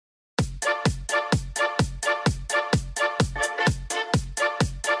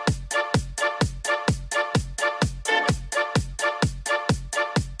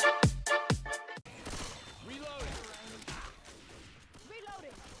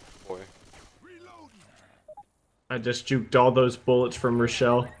boy. I just juked all those bullets from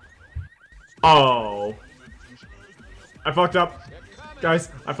Rochelle. Oh. I fucked up. Guys,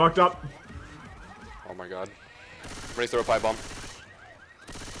 I fucked up. Oh my god. Ready to throw a pipe bomb.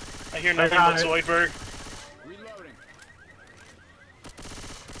 I hear nothing but Zoidberg.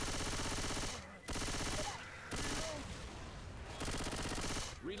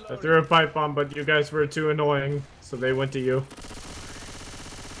 I threw a pipe bomb, but you guys were too annoying, so they went to you.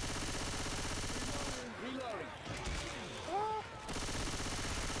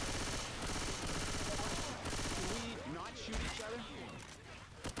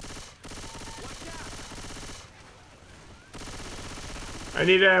 I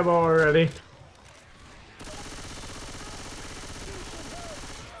need ammo already.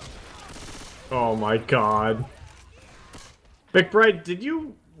 Oh my god. McBride, did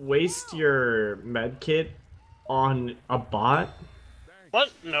you waste your med kit on a bot?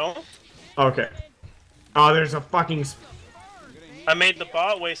 What? No. Okay. Oh, there's a fucking... I made the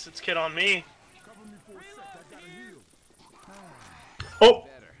bot waste its kit on me. Oh!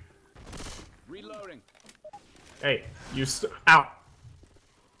 Reloading. Hey, you ow!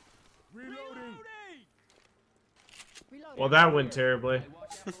 Well, that went terribly.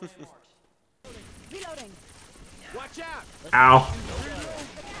 Watch out. Ow.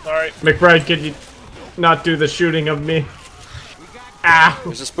 Sorry. McBride, could you not do the shooting of me? Ow!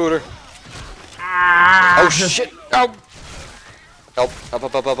 There's a spooter. Ah. Oh shit! Ow! Help! Help! Help!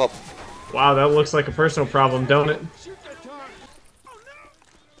 Help! Help! Help! Wow, that looks like a personal problem, don't it?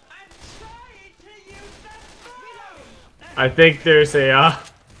 I think there's a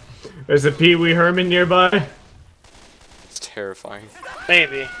Pee Wee Herman nearby. It's terrifying.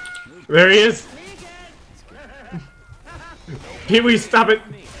 Maybe. There he is. Pee Wee, stop it!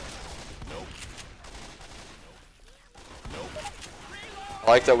 I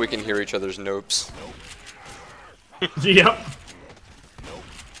like that we can hear each other's nopes. Yep.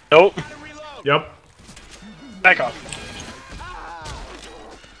 Nope. Yep. Back off.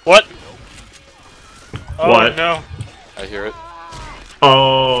 What? Oh, What? No. I hear it.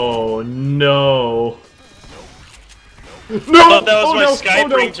 Oh no. No! I thought that was oh, my no! Skype oh,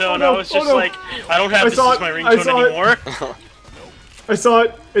 no! ringtone. Oh, no! I was just oh, no! like, I don't have I this saw as it. my I ringtone saw it. anymore. I saw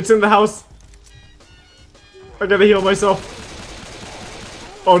it. It's in the house. I gotta heal myself.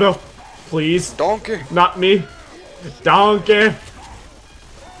 Oh no. Please. Donkey! Not me. Donkey.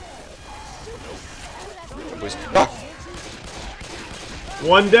 Ah!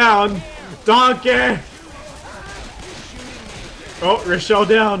 One down. Donkey. Oh, Rochelle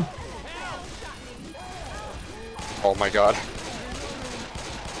down. Oh my god.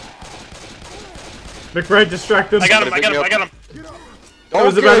 McBride, distract them. I got him, I got him, I got him. That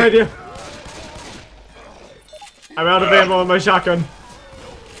was a bad Donkey! idea. I'm out of ammo on my shotgun.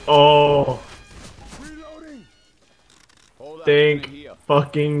 Oh. Thank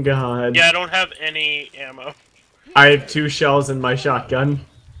fucking god. Yeah, I don't have any ammo. I have 2 shells in my shotgun.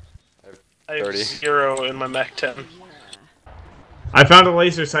 I have 30. 0 in my Mach 10. I found a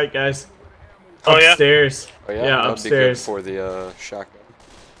laser sight, guys. Oh, yeah? Upstairs. Oh yeah, Yeah, that'd upstairs. be good for the shotgun.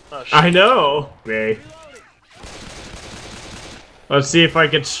 Oh, shit. I know. Okay. Let's see if I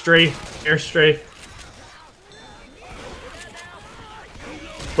can strafe, air strafe.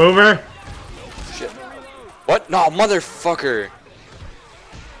 Boomer. Shit. What? No, motherfucker!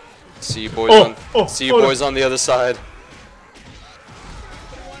 See you boys see you boys on the other side.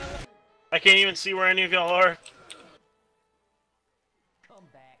 I can't even see where any of y'all are.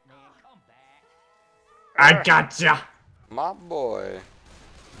 I gotcha. My boy.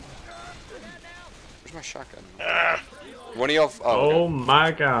 Where's my shotgun? Ah, One of y'all. Oh Okay.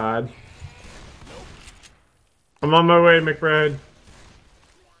 my god. I'm on my way, McBride.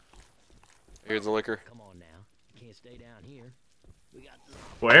 Here's the liquor. Come on now. Can't stay down here. We got this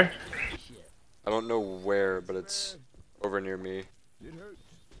Where? shit. I don't know where, but it's over near me.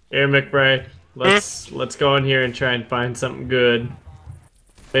 Here, McBride. Let's go in here and try and find something good.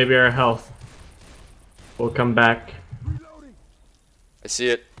 Maybe our health will come back. I see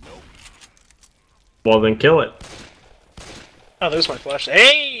it. Well, then kill it. oh, there's my flash.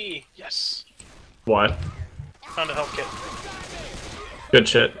 Hey! Yes! What? Found a health kit. Good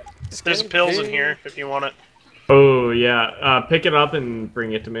shit. There's pills in here if you want it. Oh yeah. Pick it up and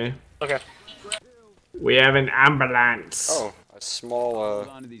bring it to me. Okay. We have an ambulance. Oh, a small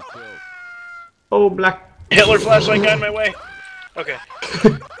Onto these pills. Oh, black. Hitler flashlight got in my way. Okay.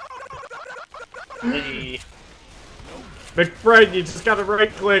 Hey. McBride, you just gotta right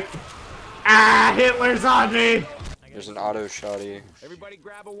click. Ah, Hitler's on me. There's an auto shotty. Everybody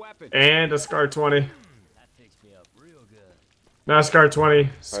grab a weapon. And a Scar 20. That fixed me up real good. Now Scar 20,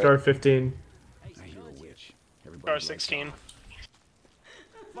 Scar 15. Star 16.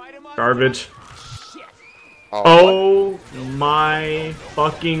 Garbage. Oh, Oh my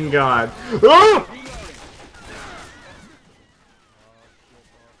fucking god. Ah!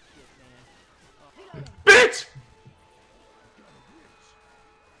 Bitch!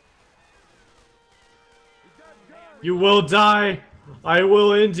 You will die. I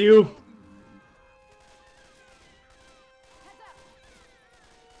will end you.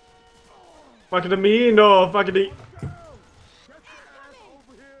 Fucking to me? No, fucking to...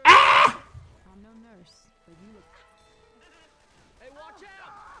 Ah! I'm no nurse, but you look.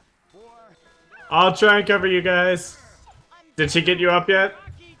 I'll try and cover you guys. Did she get you up yet?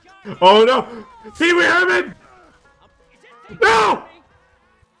 Oh no! Pee Wee Herman! No!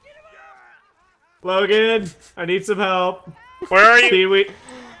 Logan, I need some help. Where are you? Pee Wee.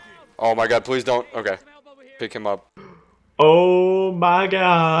 oh my god, please don't. Okay. Pick him up. Oh my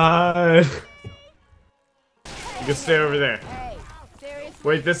god. You can stay over there. Hey, seriously?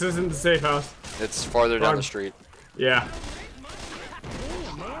 Wait, this isn't the safe house. It's farther down Run. the street. Yeah.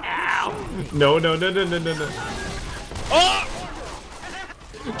 Ow! No, no, no, no, no, no, no. Oh!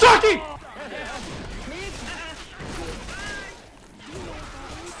 Jockey!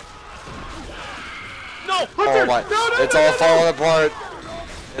 No! Oh my. No, no, It's no, all no, no. falling apart.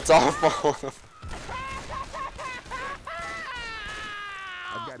 It's all falling apart.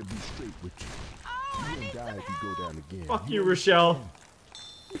 I gotta be straight with you. You won't die if you go down again. Fuck you, Rochelle.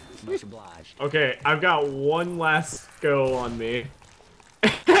 Much obliged. Okay, I've got one last go on me.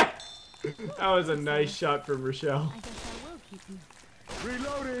 That was a nice shot from Rochelle. I guess I will keep you.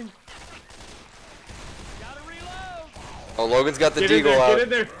 Reloading. Oh, Logan's got the Get in deagle there, out. get in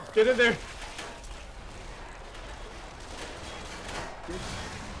there, get in there.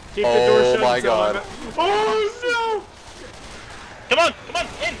 Keep the door Oh shut my until I'm god. at- Oh Come on! Come on!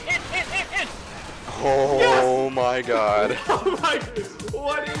 In! Oh my god. no! Oh my,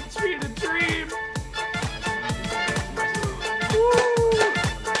 what inch me the dream? Woo.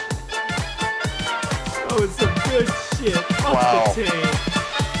 That was some good shit. Fuck Wow. the team.